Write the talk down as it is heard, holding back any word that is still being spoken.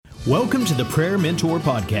Welcome to the Prayer Mentor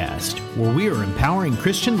Podcast, where we are empowering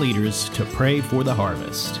Christian leaders to pray for the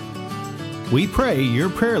harvest. We pray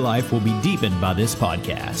your prayer life will be deepened by this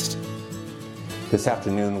podcast. This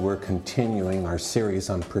afternoon, we're continuing our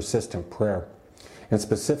series on persistent prayer. And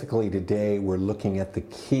specifically today, we're looking at the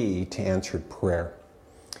key to answered prayer.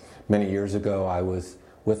 Many years ago, I was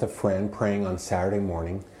with a friend praying on Saturday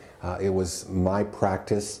morning. It was my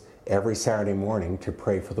practice every Saturday morning to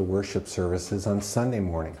pray for the worship services on Sunday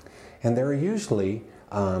morning. And there are usually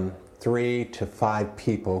 3 to 5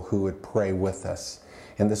 people who would pray with us.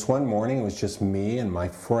 And this one morning it was just me and my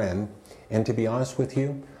friend. And to be honest with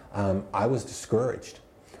you, I was discouraged.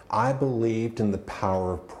 I believed in the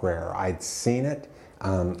power of prayer. I'd seen it.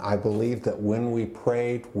 I believed that when we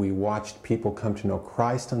prayed, we watched people come to know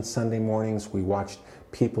Christ on Sunday mornings. We watched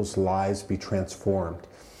people's lives be transformed.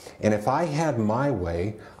 And if I had my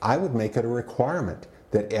way, I would make it a requirement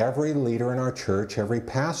that every leader in our church, every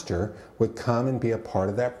pastor, would come and be a part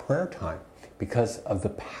of that prayer time because of the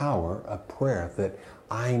power of prayer that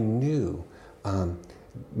I knew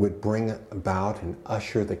would bring about and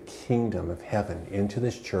usher the kingdom of heaven into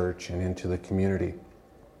this church and into the community.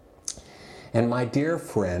 And my dear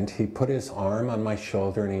friend, he put his arm on my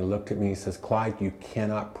shoulder and he looked at me and says, "Clyde, you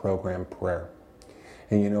cannot program prayer."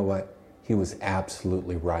 And you know what? He was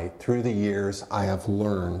absolutely right. Through the years, I have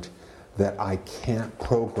learned that I can't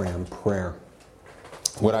program prayer.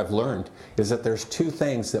 What I've learned is that there's 2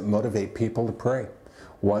 things that motivate people to pray.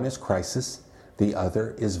 One is crisis, the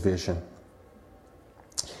other is vision.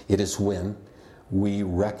 It is when we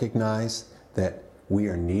recognize that we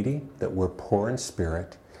are needy, that we're poor in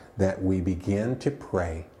spirit, that we begin to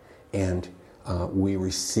pray and we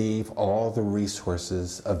receive all the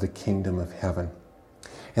resources of the kingdom of heaven.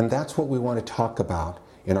 And that's what we want to talk about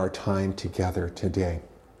in our time together today.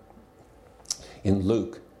 In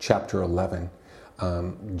Luke chapter 11,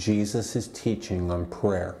 Jesus is teaching on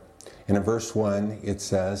prayer. And in verse 1, it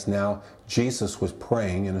says, "Now Jesus was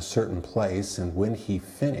praying in a certain place, and when he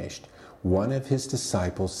finished, one of his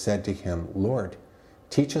disciples said to him, 'Lord,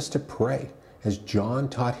 teach us to pray, as John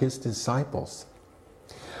taught his disciples.'"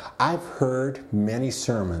 I've heard many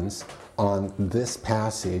sermons on this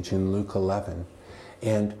passage in Luke 11,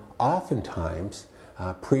 and oftentimes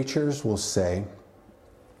preachers will say,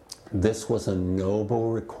 this was a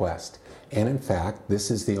noble request. And in fact, this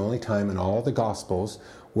is the only time in all the Gospels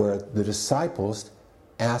where the disciples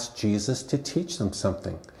asked Jesus to teach them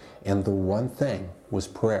something. And the one thing was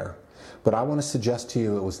prayer. But I want to suggest to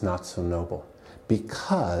you it was not so noble.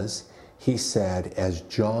 Because he said, as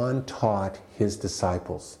John taught his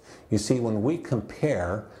disciples. You see, when we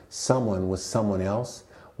compare someone with someone else,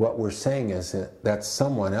 what we're saying is that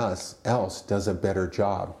someone else does a better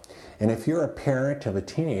job. And if you're a parent of a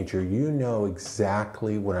teenager, you know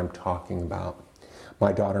exactly what I'm talking about.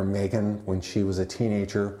 My daughter Megan, when she was a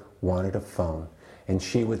teenager, wanted a phone. And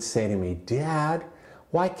she would say to me, "Dad,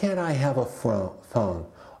 why can't I have a phone?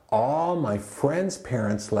 All my friends'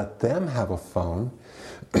 parents let them have a phone."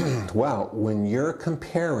 Well, when you're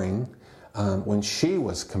comparing, when she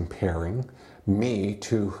was comparing me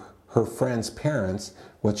to her friends' parents,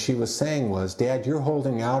 what she was saying was, "Dad, you're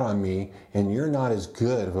holding out on me and you're not as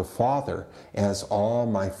good of a father as all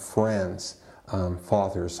my friends'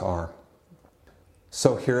 fathers are."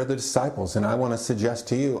 So here are the disciples, and I want to suggest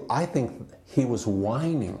to you, I think he was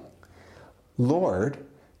whining. "Lord,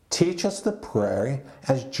 teach us to pray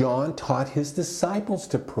as John taught his disciples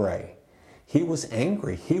to pray." He was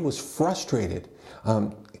angry. He was frustrated.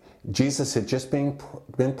 Jesus had just been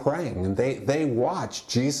praying, and they watch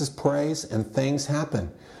Jesus prays and things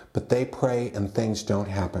happen, but they pray and things don't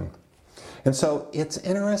happen. And so it's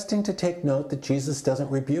interesting to take note that Jesus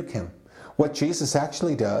doesn't rebuke him. What Jesus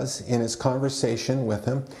actually does in his conversation with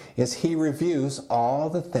him is he reviews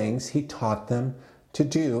all the things he taught them to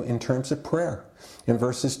do in terms of prayer. In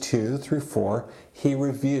verses 2 through 4, he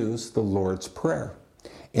reviews the Lord's Prayer.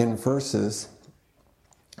 In verses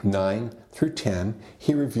 9 through 10,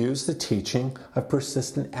 he reviews the teaching of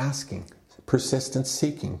persistent asking, persistent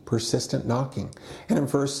seeking, persistent knocking. And in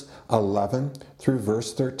verse 11 through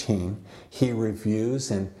verse 13, he reviews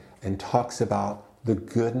and talks about the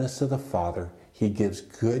goodness of the Father. He gives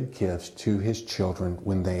good gifts to his children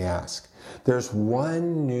when they ask. There's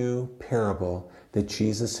one new parable that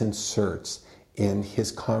Jesus inserts in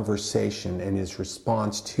his conversation and his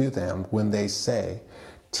response to them when they say,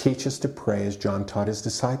 "Teach us to pray as John taught his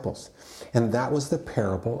disciples." And that was the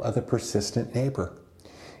parable of the persistent neighbor.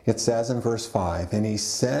 It says in verse 5, "And he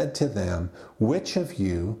said to them, 'Which of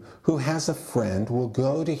you who has a friend will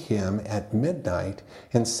go to him at midnight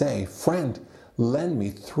and say, 'Friend, lend me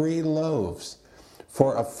 3 loaves,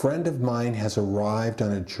 For a friend of mine has arrived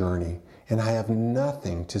on a journey, and I have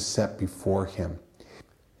nothing to set before him.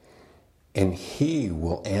 And he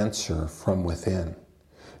will answer from within,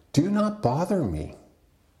 do not bother me.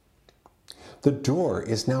 The door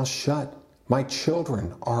is now shut. My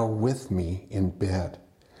children are with me in bed.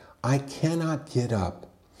 I cannot get up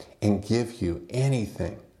and give you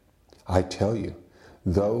anything. I tell you,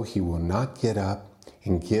 though he will not get up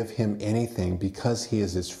and give him anything because he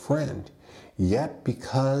is his friend, yet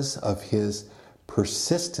because of his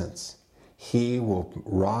persistence, he will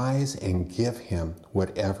rise and give him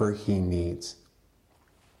whatever he needs.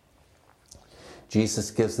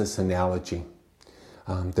 Jesus gives this analogy.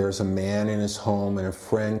 There's a man in his home, and a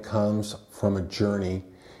friend comes from a journey,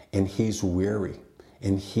 and he's weary,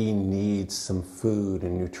 and he needs some food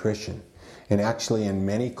and nutrition. And actually, in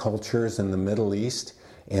many cultures in the Middle East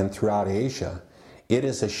and throughout Asia, it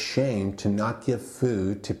is a shame to not give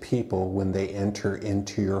food to people when they enter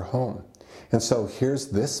into your home. And so here's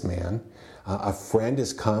this man. A friend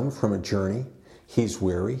has come from a journey. He's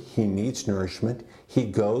weary. He needs nourishment. He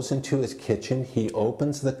goes into his kitchen. He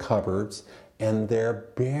opens the cupboards, and they're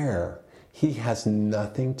bare. He has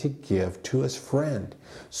nothing to give to his friend.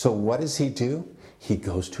 So what does he do? He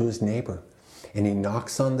goes to his neighbor, and he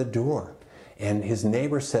knocks on the door. And his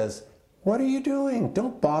neighbor says, what are you doing?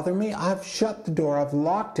 Don't bother me. I've shut the door. I've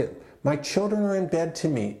locked it. My children are in bed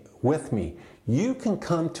with me. You can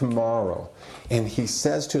come tomorrow. And he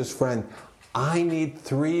says to his friend, I need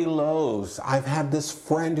 3 loaves. I've had this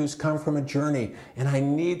friend who's come from a journey, and I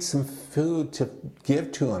need some food to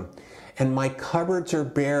give to him. And my cupboards are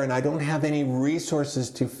bare, and I don't have any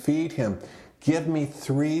resources to feed him. Give me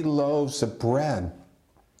 3 loaves of bread.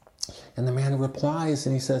 And the man replies,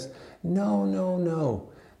 and he says, no, no, no.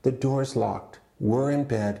 The door's locked. We're in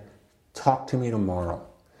bed. Talk to me tomorrow.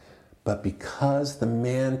 But because the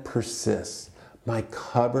man persists, my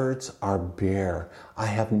cupboards are bare. I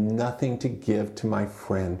have nothing to give to my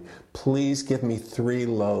friend. Please give me 3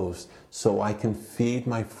 loaves so I can feed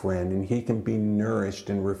my friend and he can be nourished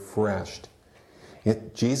and refreshed.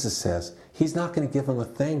 Jesus says he's not going to give them a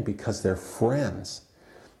thing because they're friends,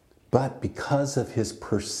 but because of his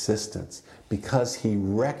persistence, because he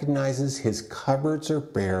recognizes his cupboards are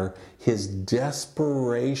bare, his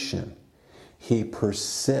desperation, he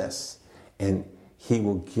persists, and he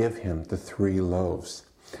will give him the 3 loaves.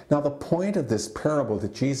 Now, the point of this parable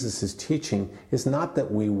that Jesus is teaching is not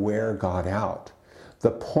that we wear God out.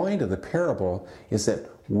 The point of the parable is that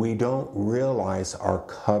we don't realize our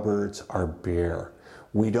cupboards are bare.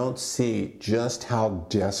 We don't see just how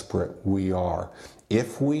desperate we are.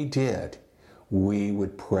 If we did, we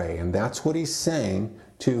would pray. And that's what he's saying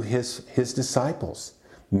to his disciples.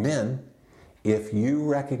 Men, if you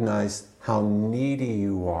recognize how needy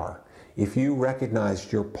you are, if you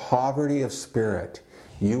recognize your poverty of spirit,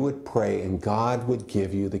 you would pray and God would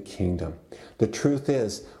give you the kingdom. The truth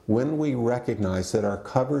is, when we recognize that our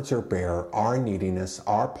cupboards are bare, our neediness,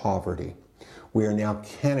 our poverty, we are now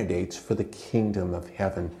candidates for the kingdom of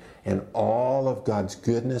heaven and all of God's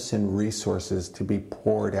goodness and resources to be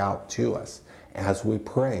poured out to us as we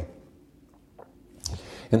pray.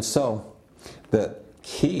 And so, the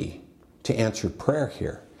key to answered prayer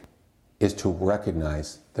here is to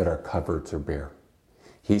recognize that our cupboards are bare.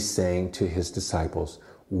 He's saying to his disciples,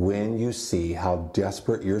 when you see how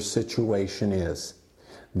desperate your situation is,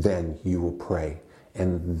 then you will pray,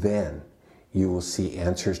 and then you will see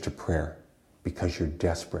answers to prayer because you're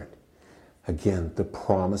desperate. Again, the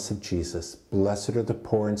promise of Jesus, blessed are the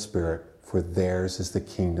poor in spirit, for theirs is the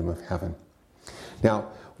kingdom of heaven. Now,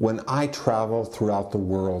 when I travel throughout the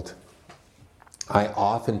world, I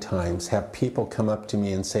oftentimes have people come up to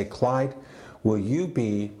me and say, Clyde, will you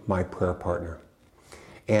be my prayer partner?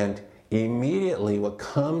 And immediately what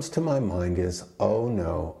comes to my mind is, oh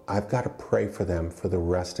no, I've got to pray for them for the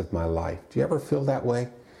rest of my life. Do you ever feel that way?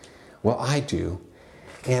 Well, I do.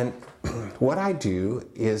 And what I do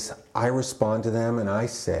is I respond to them and I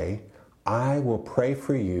say, I will pray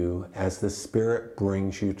for you as the Spirit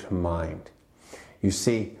brings you to mind. You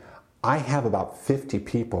see, I have about 50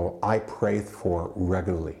 people I pray for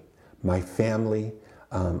regularly. My family,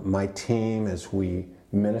 my team as we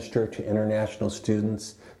minister to international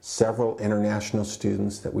students, several international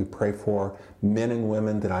students that we pray for, men and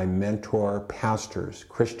women that I mentor, pastors,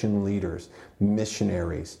 Christian leaders,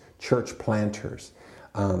 missionaries, church planters.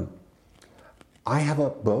 I have a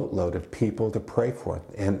boatload of people to pray for,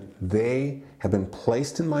 and they have been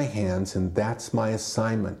placed in my hands, and that's my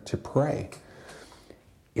assignment, to pray.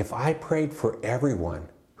 If I prayed for everyone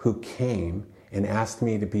who came and asked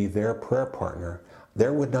me to be their prayer partner,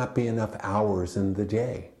 there would not be enough hours in the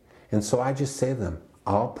day. And so I just say to them,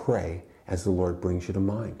 I'll pray as the Lord brings you to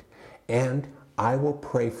mind. And I will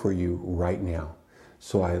pray for you right now.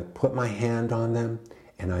 So I put my hand on them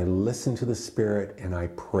and I listen to the Spirit and I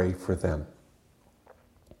pray for them.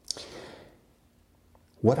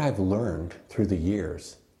 What I've learned through the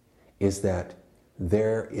years is that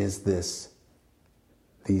there is these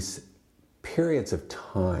periods of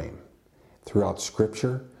time throughout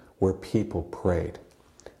Scripture where people prayed.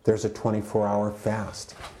 There's a 24-hour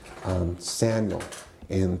fast. Samuel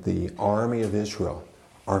and the army of Israel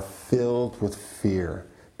are filled with fear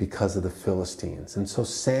because of the Philistines. And so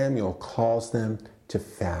Samuel calls them to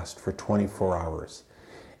fast for 24 hours.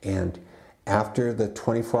 And after the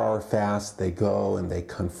 24-hour fast, they go and they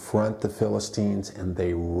confront the Philistines and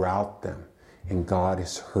they rout them. And God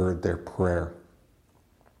has heard their prayer.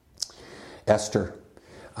 Esther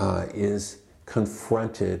is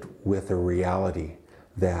confronted with a reality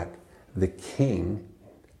that the king,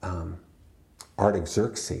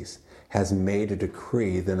 Artaxerxes, has made a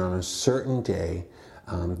decree that on a certain day,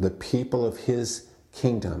 the people of his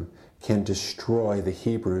kingdom can destroy the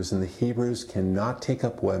Hebrews, and the Hebrews cannot take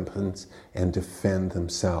up weapons and defend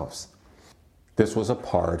themselves. This was a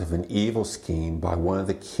part of an evil scheme by one of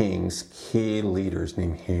the king's key leaders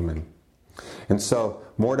named Haman. And so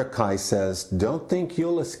Mordecai says, don't think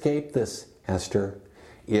you'll escape this, Esther.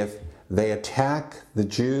 If they attack the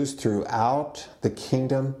Jews throughout the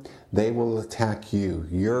kingdom, they will attack you.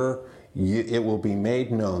 It will be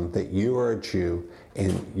made known that you are a Jew,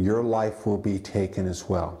 and your life will be taken as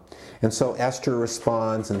well. And so Esther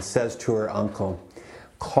responds and says to her uncle,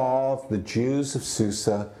 call the Jews of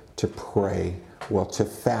Susa to pray, to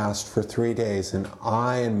fast for 3 days, and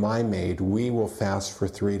I and my maid, we will fast for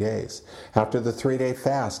 3 days. After the 3-day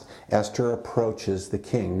fast, Esther approaches the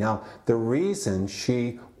king. Now, the reason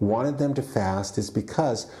she wanted them to fast is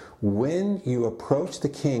because when you approach the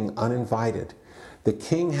king uninvited, the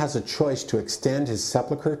king has a choice to extend his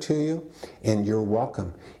sepulcher to you, and you're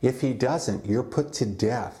welcome. If he doesn't, you're put to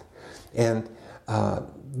death. And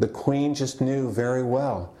the queen just knew very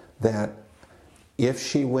well that if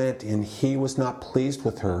she went and he was not pleased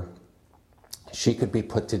with her, she could be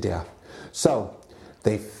put to death. So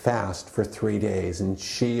they fast for 3 days, and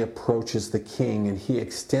she approaches the king, and he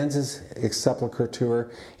extends his sepulcher to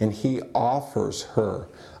her, and he offers her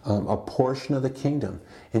a portion of the kingdom.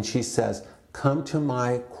 And she says, come to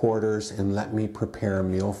my quarters and let me prepare a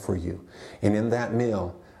meal for you. And in that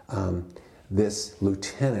meal, this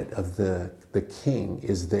lieutenant of the king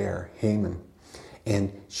is there, Haman.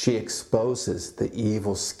 And she exposes the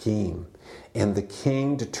evil scheme. And the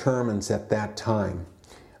king determines at that time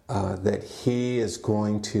that he is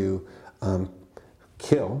going to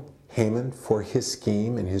kill Haman for his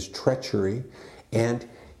scheme and his treachery. And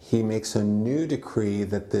he makes a new decree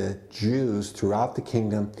that the Jews throughout the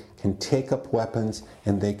kingdom can take up weapons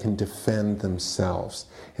and they can defend themselves.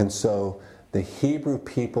 And so the Hebrew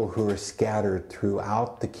people who are scattered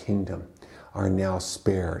throughout the kingdom are now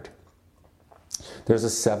spared. There's a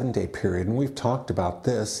 7-day period, and we've talked about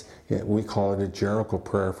this. We call it a Jericho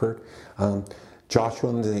prayer effort. Joshua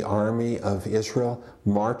and the army of Israel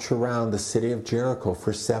march around the city of Jericho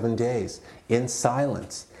for 7 days in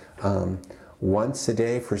silence. Once a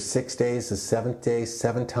day for 6 days, the 7th day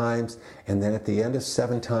 7 times, and then at the end of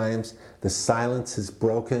 7 times, the silence is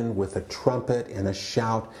broken with a trumpet and a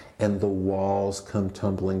shout, and the walls come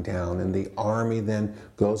tumbling down, and the army then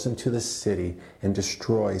goes into the city and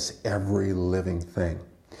destroys every living thing.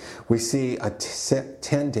 We see a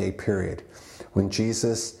 10-day period when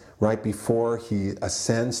Jesus, right before he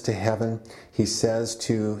ascends to heaven, he says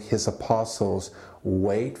to his apostles,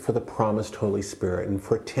 wait for the promised Holy Spirit. And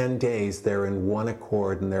for 10 days, they're in one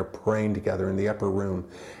accord and they're praying together in the upper room.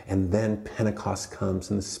 And then Pentecost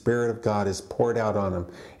comes and the Spirit of God is poured out on them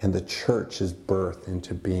and the church is birthed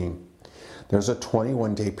into being. There's a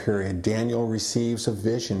 21-day period. Daniel receives a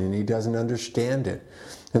vision and he doesn't understand it.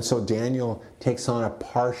 And so Daniel takes on a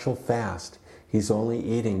partial fast. He's only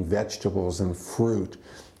eating vegetables and fruit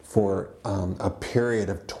for a period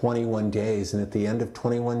of 21 days. And at the end of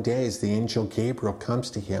 21 days, the angel Gabriel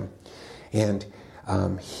comes to him and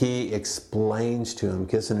he explains to him,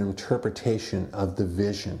 gives an interpretation of the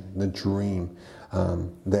vision, the dream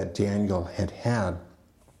that Daniel had had.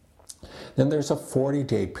 Then there's a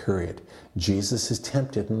 40-day period. Jesus is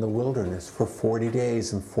tempted in the wilderness for 40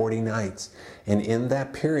 days and 40 nights. And in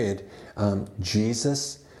that period,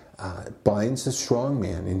 Jesus binds the strong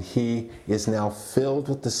man, and he is now filled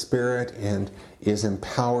with the Spirit and is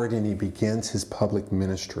empowered, and he begins his public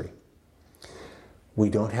ministry. We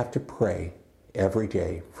don't have to pray every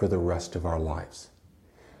day for the rest of our lives.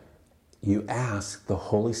 You ask the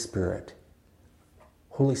Holy Spirit,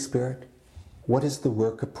 Holy Spirit, What is the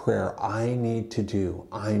work of prayer I need to do?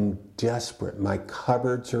 I'm desperate. My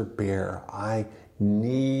cupboards are bare. I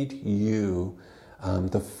need you,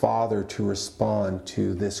 the Father, to respond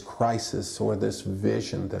to this crisis or this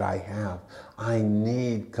vision that I have. I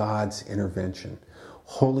need God's intervention.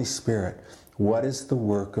 Holy Spirit, what is the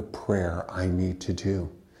work of prayer I need to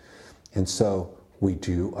do? And so we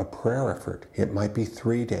do a prayer effort. It might be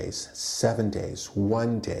 3 days, 7 days,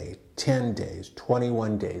 1 day, 10 days,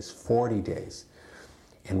 21 days, 40 days.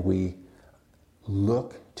 And we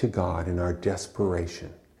look to God in our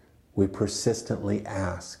desperation. We persistently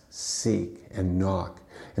ask, seek, and knock.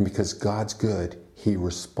 And because God's good, He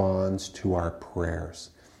responds to our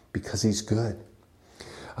prayers. Because He's good.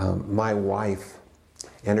 My wife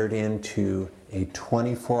entered into a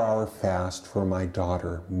 24-hour fast for my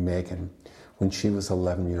daughter, Megan, when she was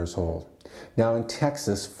 11 years old. Now in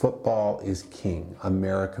Texas, football is king,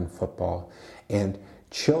 American football, and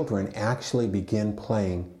children actually begin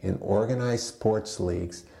playing in organized sports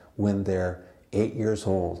leagues when they're 8 years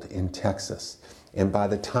old in Texas. And by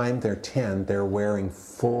the time they're 10, they're wearing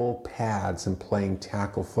full pads and playing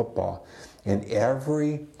tackle football. And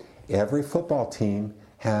every football team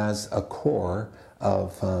has a core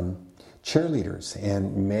of cheerleaders.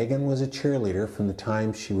 And Megan was a cheerleader from the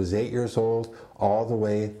time she was 8 years old all the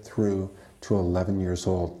way through to 11 years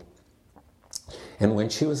old. And when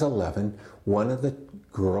she was 11, one of the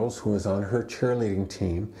girls who was on her cheerleading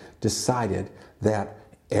team decided that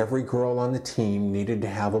every girl on the team needed to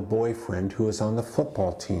have a boyfriend who was on the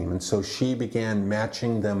football team. And so she began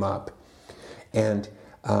matching them up. And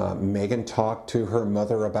Megan talked to her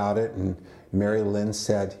mother about it, and Mary Lynn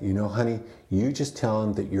said, you know, honey, you just tell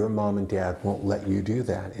them that your mom and dad won't let you do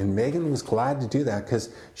that. And Megan was glad to do that because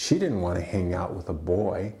she didn't want to hang out with a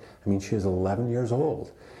boy. I mean, she was 11 years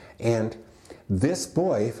old. And this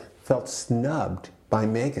boy felt snubbed by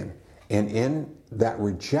Megan. And in that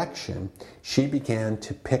rejection, she began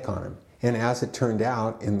to pick on him. And as it turned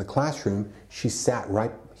out, in the classroom, he sat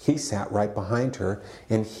right behind her,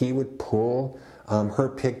 and he would pull her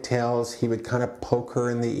pigtails, he would kind of poke her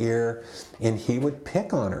in the ear, and he would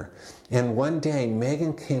pick on her. And one day,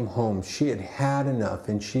 Megan came home. She had had enough,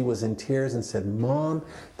 and she was in tears and said, Mom,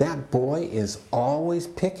 that boy is always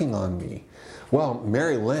picking on me. Well,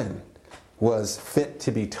 Mary Lynn was fit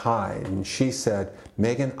to be tied, and she said,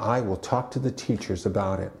 Megan, I will talk to the teachers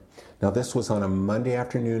about it. Now, this was on a Monday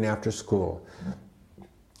afternoon after school.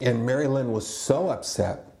 And Mary Lynn was so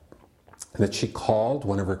upset that she called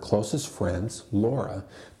one of her closest friends, Laura,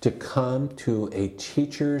 to come to a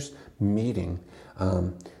teacher's meeting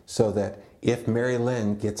so that if Mary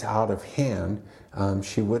Lynn gets out of hand,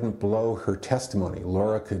 she wouldn't blow her testimony.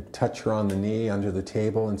 Laura could touch her on the knee under the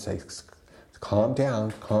table and say, calm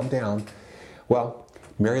down, calm down. Well,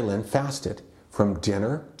 Mary Lynn fasted from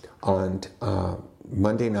dinner on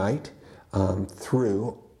Monday night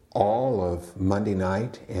through all of Monday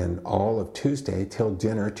night and all of Tuesday till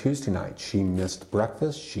dinner Tuesday night. She missed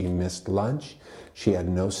breakfast, she missed lunch, she had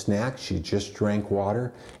no snacks, she just drank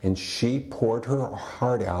water, and she poured her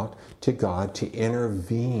heart out to God to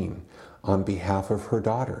intervene on behalf of her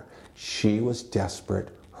daughter. She was desperate,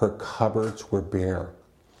 her cupboards were bare.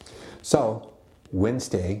 So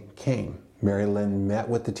Wednesday came. Mary Lynn met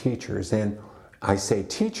with the teachers, and I say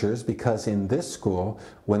teachers because in this school,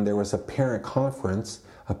 when there was a parent conference,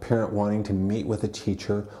 a parent wanting to meet with a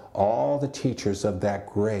teacher, all the teachers of that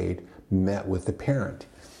grade met with the parent.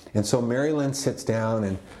 And so Mary Lynn sits down,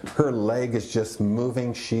 and her leg is just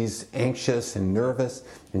moving. She's anxious and nervous,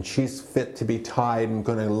 and she's fit to be tied and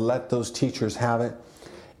going to let those teachers have it.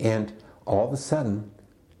 And all of a sudden,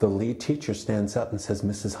 the lead teacher stands up and says,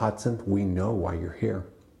 Mrs. Hudson, we know why you're here.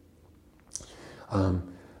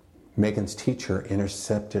 Megan's teacher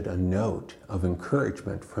intercepted a note of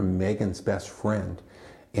encouragement from Megan's best friend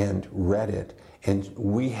and read it. And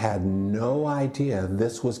we had no idea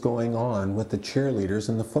this was going on with the cheerleaders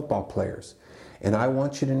and the football players. And I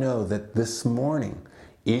want you to know that this morning,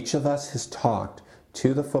 each of us has talked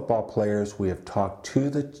to the football players, we have talked to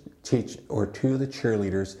the to the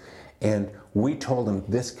cheerleaders, and we told them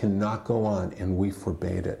this cannot go on, and we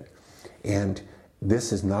forbade it. And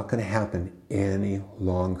this is not going to happen any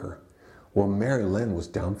longer. Well, Mary Lynn was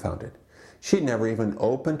dumbfounded. She'd never even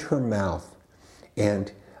opened her mouth, and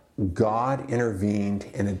God intervened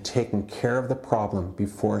and had taken care of the problem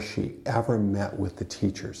before she ever met with the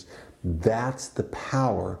teachers. That's the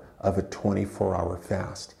power of a 24-hour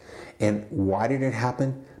fast. And why did it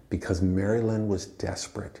happen? Because Mary Lynn was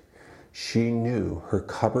desperate. She knew her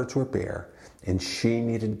cupboards were bare, and she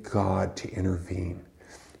needed God to intervene.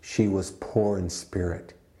 She was poor in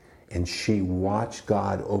spirit, and she watched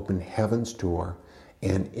God open heaven's door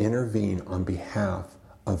and intervene on behalf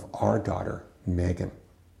of our daughter, Megan.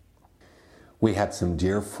 We had some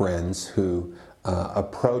dear friends who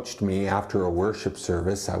approached me after a worship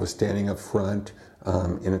service. I was standing up front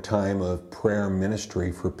in a time of prayer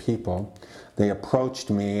ministry for people. They approached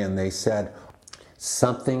me and they said,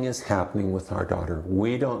 something is happening with our daughter.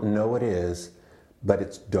 We don't know what it is, but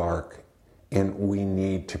it's dark and we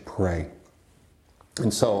need to pray.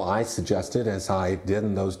 And so I suggested, as I did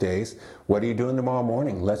in those days, what are you doing tomorrow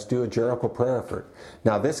morning? Let's do a Jericho prayer effort.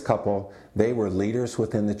 Now this couple, they were leaders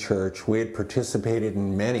within the church. We had participated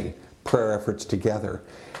in many prayer efforts together.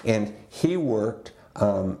 And he worked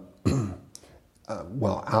out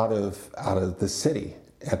of the city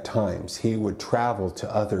at times. He would travel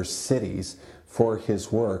to other cities for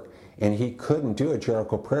his work, and he couldn't do a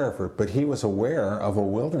Jericho prayer effort, but he was aware of a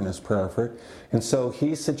wilderness prayer effort. And so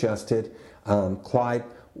he suggested, Clyde,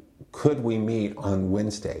 could we meet on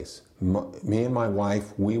Wednesdays? Me and my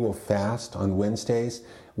wife, we will fast on Wednesdays.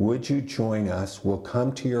 Would you join us? We'll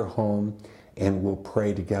come to your home and we'll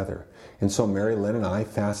pray together. And so Mary Lynn and I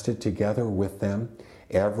fasted together with them.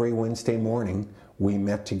 Every Wednesday morning, we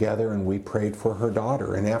met together and we prayed for her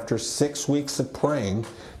daughter. And after 6 weeks of praying,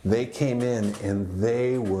 they came in and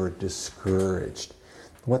they were discouraged.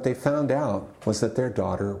 What they found out was that their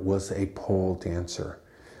daughter was a pole dancer.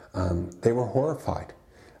 They were horrified.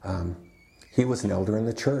 He was an elder in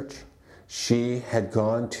the church. She had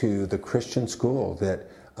gone to the Christian school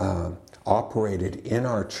that operated in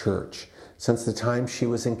our church since the time she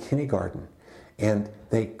was in kindergarten. And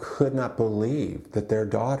they could not believe that their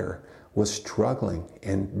daughter was struggling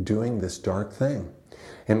and doing this dark thing.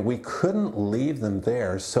 And we couldn't leave them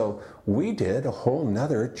there, so we did a whole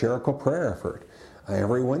nother Jericho prayer effort.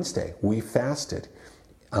 Every Wednesday, we fasted.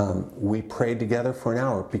 We prayed together for an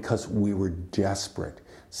hour because we were desperate.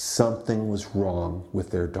 Something was wrong with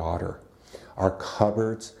their daughter. Our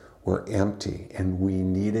cupboards were empty and we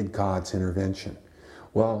needed God's intervention.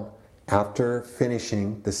 Well, after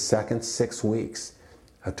finishing the second 6 weeks,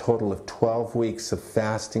 a total of 12 weeks of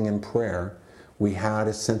fasting and prayer, we had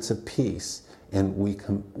a sense of peace and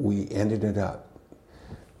we ended it up.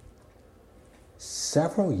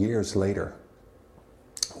 Several years later,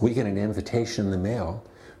 we get an invitation in the mail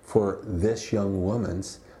for this young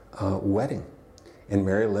woman's wedding. And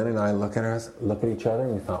Mary Lynn and I look at each other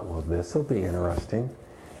and we thought, well, this will be interesting.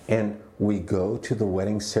 And we go to the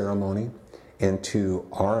wedding ceremony, and to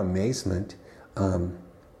our amazement,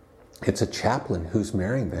 it's a chaplain who's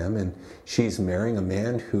marrying them, and she's marrying a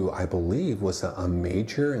man who I believe was a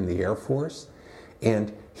major in the Air Force.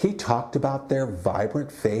 And he talked about their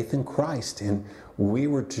vibrant faith in Christ, and we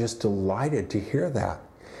were just delighted to hear that.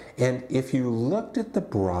 And if you looked at the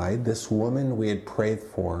bride, this woman we had prayed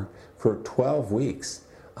for 12 weeks,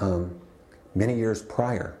 many years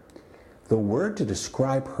prior, the word to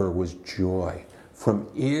describe her was joy. From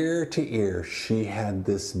ear to ear, she had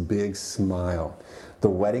this big smile. The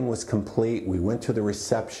wedding was complete. We went to the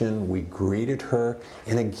reception. We greeted her.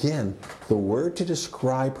 And again, the word to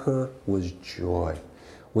describe her was joy.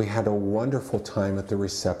 We had a wonderful time at the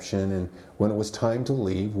reception. And when it was time to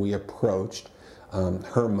leave, we approached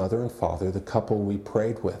her mother and father, the couple we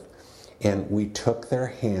prayed with. And we took their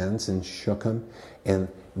hands and shook them. And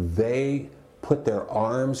they put their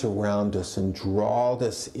arms around us and drawed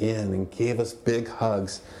us in and gave us big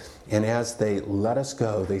hugs. And as they let us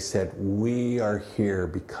go, they said, we are here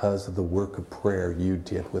because of the work of prayer you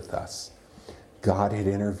did with us. God had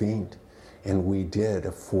intervened, and we did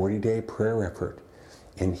a 40-day prayer effort.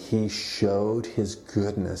 And he showed his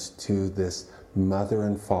goodness to this mother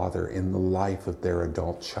and father in the life of their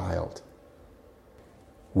adult child.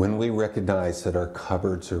 When we recognize that our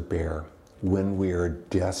cupboards are bare, when we are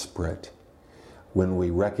desperate, when we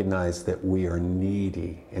recognize that we are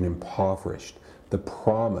needy and impoverished, the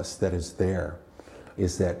promise that is there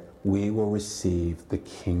is that we will receive the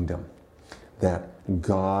kingdom, that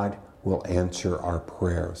God will answer our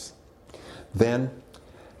prayers. Then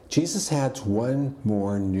Jesus adds one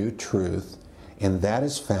more new truth, and that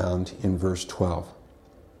is found in verse 12.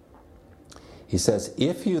 He says,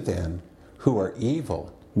 if you then, who are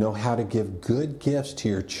evil, know how to give good gifts to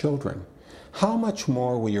your children, how much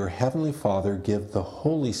more will your heavenly Father give the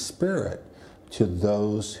Holy Spirit to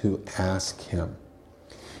those who ask him?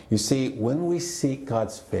 You see, when we seek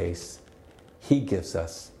God's face, he gives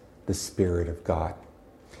us the Spirit of God.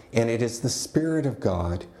 And it is the Spirit of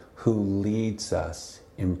God who leads us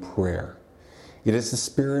in prayer. It is the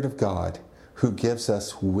Spirit of God who gives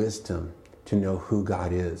us wisdom to know who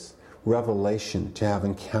God is, revelation to have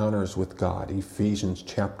encounters with God, Ephesians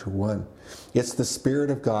chapter 1. It's the Spirit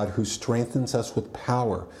of God who strengthens us with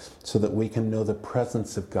power so that we can know the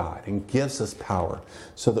presence of God, and gives us power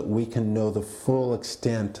so that we can know the full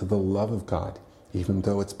extent of the love of God, even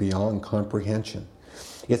though it's beyond comprehension.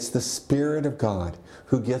 It's the Spirit of God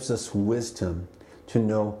who gives us wisdom to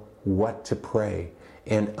know what to pray,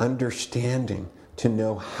 and understanding to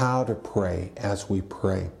know how to pray as we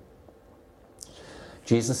pray.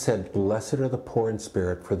 Jesus said, "Blessed are the poor in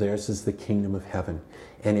spirit, for theirs is the kingdom of heaven."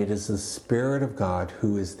 And it is the Spirit of God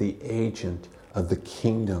who is the agent of the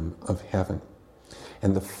kingdom of heaven.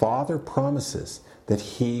 And the Father promises that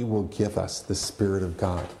He will give us the Spirit of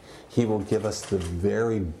God. He will give us the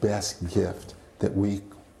very best gift that we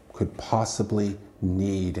could possibly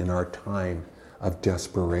need in our time of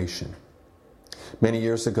desperation. Many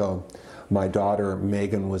years ago, my daughter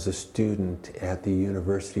Megan was a student at the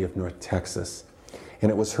University of North Texas. And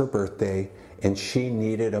it was her birthday, and she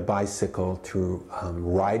needed a bicycle to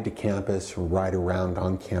ride to campus, or ride around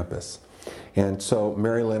on campus. And so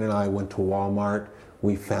Mary Lynn and I went to Walmart.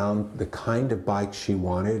 We found the kind of bike she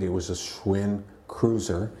wanted. It was a Schwinn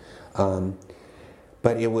Cruiser,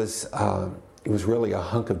 but it was really a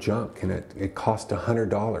hunk of junk, and it cost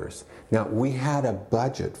 $100. Now, we had a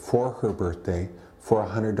budget for her birthday for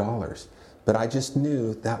 $100, but I just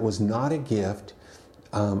knew that was not a gift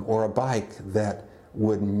or a bike that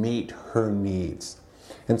would meet her needs.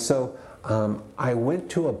 And so I went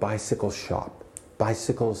to a bicycle shop,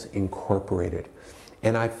 Bicycles Incorporated,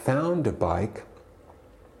 and I found a bike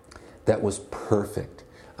that was perfect.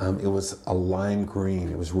 It was a lime green.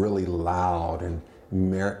 It was really loud, and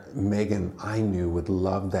Megan, I knew, would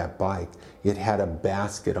love that bike. It had a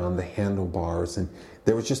basket on the handlebars, and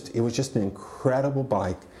it was just an incredible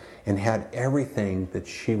bike, and had everything that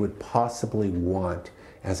she would possibly want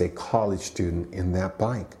as a college student in that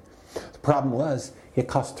bike. The problem was, it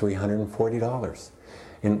cost $340,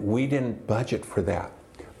 and we didn't budget for that.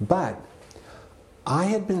 But I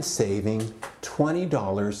had been saving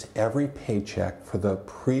 $20 every paycheck for the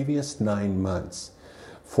previous 9 months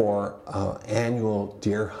for an annual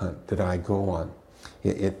deer hunt that I go on.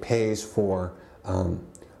 It pays for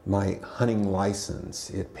my hunting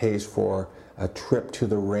license. It pays for a trip to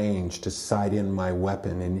the range to sight in my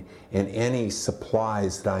weapon, and any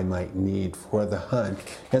supplies that I might need for the hunt,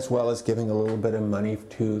 as well as giving a little bit of money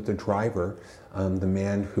to the driver, the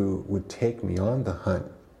man who would take me on the hunt.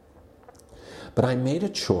 But I made a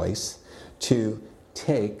choice to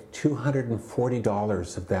take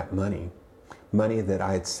 $240 of that money that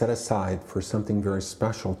I had set aside for something very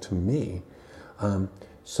special to me,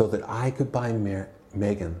 so that I could buy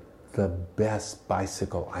Megan the best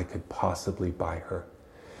bicycle I could possibly buy her.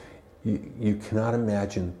 You cannot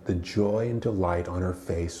imagine the joy and delight on her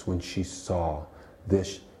face when she saw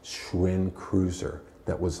this Schwinn Cruiser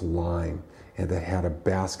that was lime, and that had a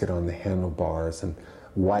basket on the handlebars and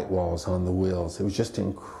white walls on the wheels. It was just an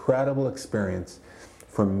incredible experience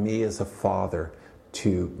for me as a father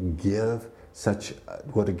to give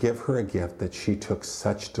her a gift that she took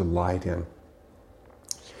such delight in.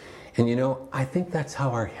 And you know, I think that's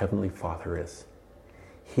how our Heavenly Father is.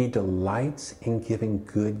 He delights in giving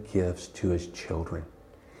good gifts to His children.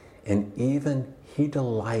 And even He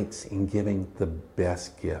delights in giving the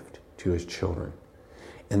best gift to His children.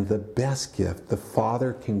 And the best gift the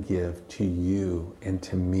Father can give to you and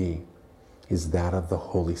to me is that of the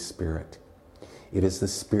Holy Spirit. It is the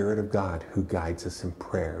Spirit of God who guides us in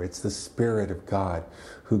prayer. It's the Spirit of God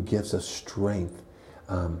who gives us strength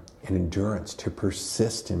and endurance to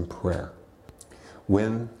persist in prayer.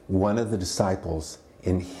 When one of the disciples,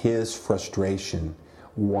 in his frustration,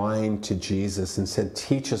 whined to Jesus and said,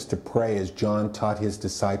 "Teach us to pray as John taught his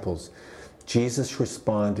disciples," Jesus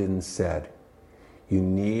responded and said, "You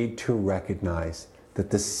need to recognize that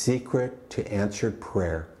the secret to answered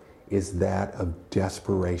prayer is that of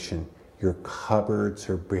desperation. Your cupboards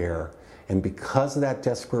are bare. And because of that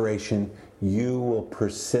desperation, you will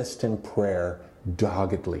persist in prayer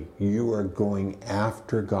doggedly. You are going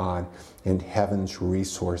after God and heaven's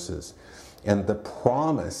resources. And the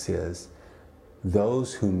promise is,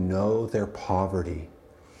 those who know their poverty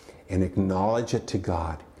and acknowledge it to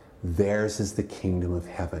God, theirs is the kingdom of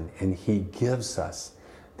heaven. And He gives us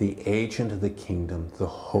the agent of the kingdom, the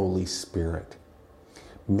Holy Spirit.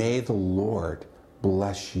 May the Lord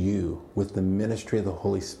bless you with the ministry of the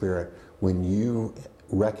Holy Spirit when you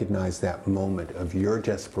recognize that moment of your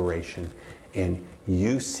desperation and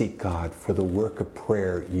you seek God for the work of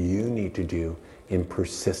prayer you need to do in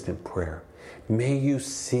persistent prayer. May you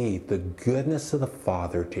see the goodness of the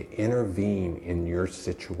Father to intervene in your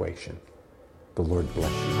situation. The Lord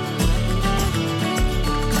bless you.